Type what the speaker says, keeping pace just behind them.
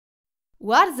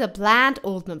What is a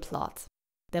Bland-Altman plot?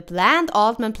 The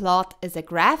Bland-Altman plot is a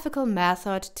graphical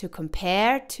method to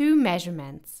compare two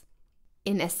measurements.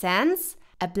 In a sense,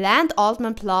 a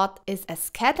Bland-Altman plot is a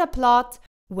scatter plot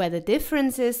where the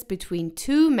differences between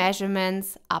two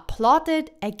measurements are plotted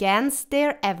against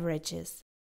their averages.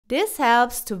 This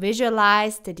helps to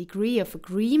visualize the degree of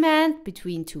agreement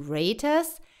between two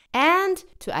raters and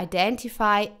to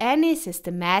identify any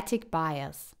systematic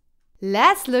bias.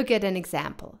 Let's look at an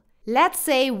example. Let's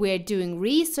say we're doing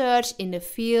research in the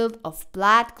field of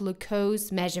blood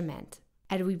glucose measurement,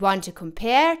 and we want to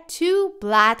compare two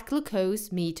blood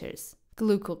glucose meters,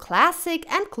 GlucoClassic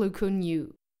and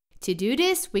GlucoNew. To do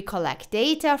this, we collect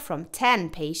data from 10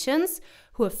 patients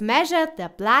who have measured their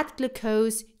blood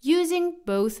glucose using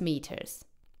both meters.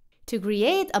 To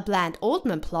create a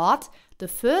Bland-Altman plot, the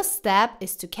first step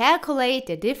is to calculate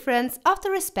the difference of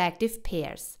the respective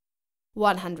pairs.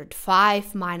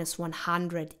 105 minus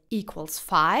 100 equals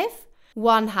 5.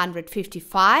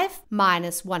 155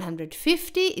 minus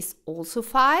 150 is also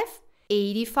 5.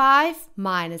 85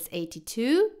 minus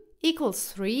 82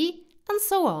 equals 3, and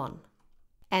so on.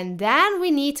 And then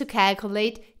we need to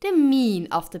calculate the mean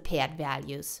of the paired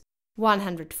values.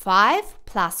 105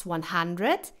 plus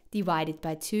 100 divided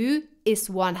by 2 is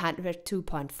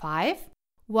 102.5.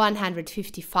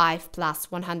 155 plus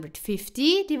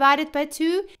 150 divided by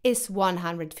 2 is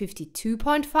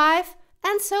 152.5,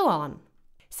 and so on.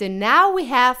 So now we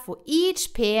have for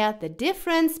each pair the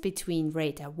difference between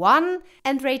rater 1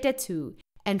 and rater 2,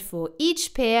 and for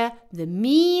each pair the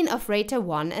mean of rater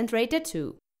 1 and rater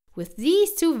 2. With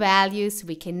these two values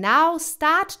we can now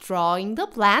start drawing the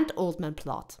Bland-Altman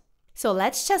plot. So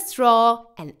let's just draw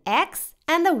an x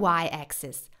and a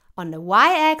y-axis. On the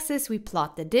y-axis we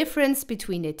plot the difference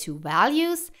between the two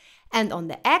values, and on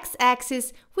the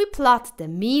x-axis we plot the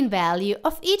mean value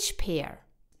of each pair.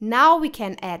 Now we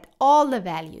can add all the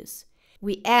values.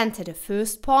 We enter the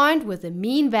first point with a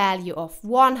mean value of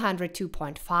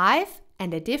 102.5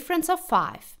 and a difference of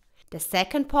 5. The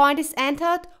second point is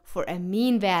entered for a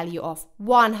mean value of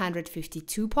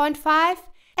 152.5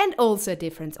 and also a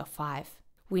difference of 5.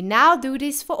 We now do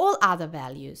this for all other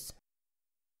values.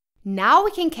 Now we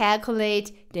can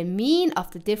calculate the mean of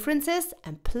the differences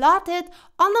and plot it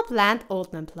on the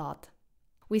Bland-Altman plot.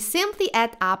 We simply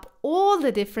add up all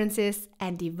the differences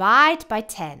and divide by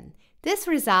 10. This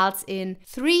results in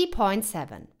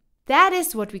 3.7. That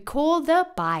is what we call the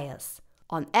bias.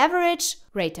 On average,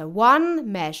 rater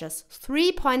 1 measures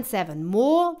 3.7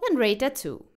 more than rater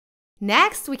 2.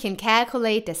 Next, we can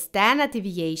calculate the standard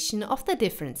deviation of the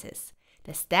differences.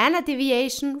 The standard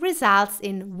deviation results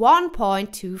in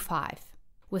 1.25.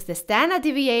 With the standard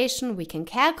deviation, we can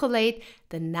calculate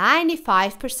the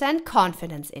 95%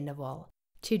 confidence interval.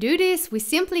 To do this, we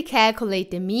simply calculate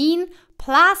the mean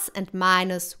plus and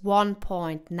minus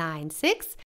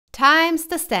 1.96 times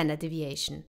the standard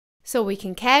deviation. So we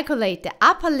can calculate the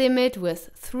upper limit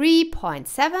with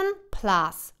 3.7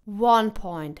 plus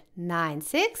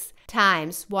 1.96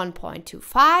 times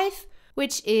 1.25,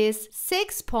 which is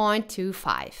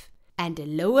 6.25, and the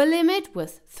lower limit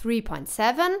with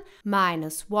 3.7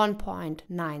 minus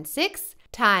 1.96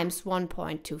 times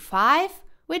 1.25,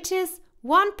 which is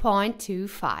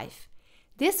 1.25.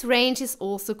 This range is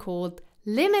also called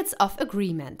limits of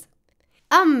agreement.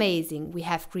 Amazing! We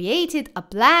have created a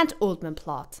Bland-Altman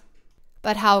plot.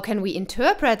 But how can we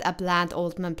interpret a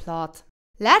Bland-Altman plot?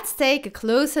 Let's take a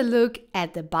closer look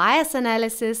at the bias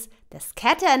analysis, the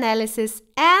scatter analysis,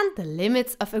 and the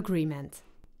limits of agreement.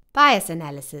 Bias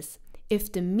analysis.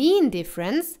 If the mean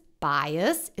difference,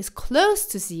 bias, is close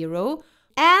to 0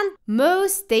 and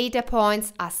most data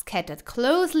points are scattered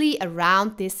closely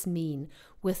around this mean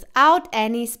without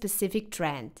any specific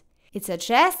trend, it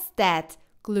suggests that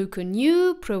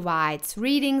GlucoNew provides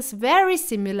readings very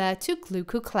similar to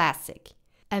GlucoClassic.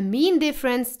 A mean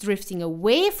difference drifting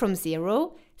away from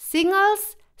 0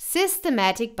 signals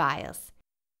systematic bias.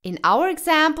 In our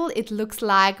example, it looks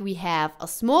like we have a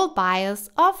small bias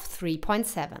of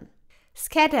 3.7.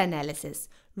 Scatter analysis.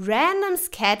 Random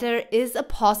scatter is a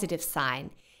positive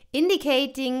sign,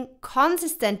 indicating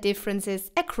consistent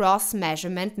differences across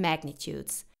measurement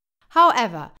magnitudes.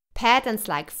 However, patterns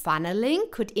like funneling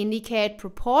could indicate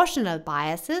proportional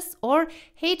biases or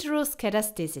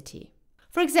heteroscedasticity.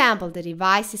 For example, the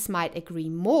devices might agree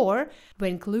more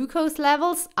when glucose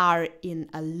levels are in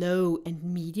a low and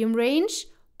medium range,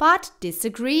 but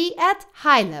disagree at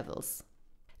high levels.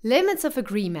 Limits of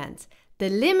agreement. The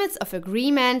limits of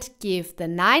agreement give the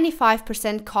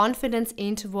 95% confidence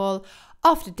interval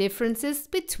of the differences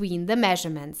between the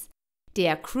measurements. They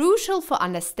are crucial for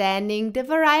understanding the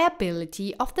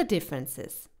variability of the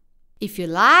differences. If you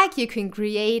like, you can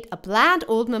create a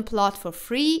Bland-Altman plot for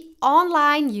free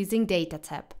online using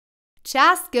DataTab.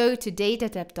 Just go to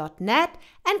datatab.net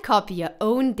and copy your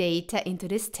own data into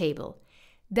this table.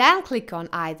 Then click on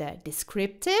either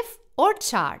Descriptive or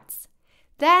Charts.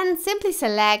 Then simply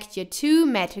select your two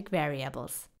metric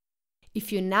variables.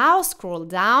 If you now scroll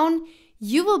down,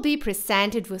 you will be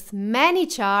presented with many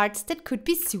charts that could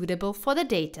be suitable for the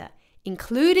data,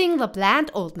 including the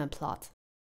Bland-Altman plot.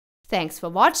 Thanks for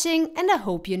watching, and I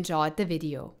hope you enjoyed the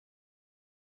video.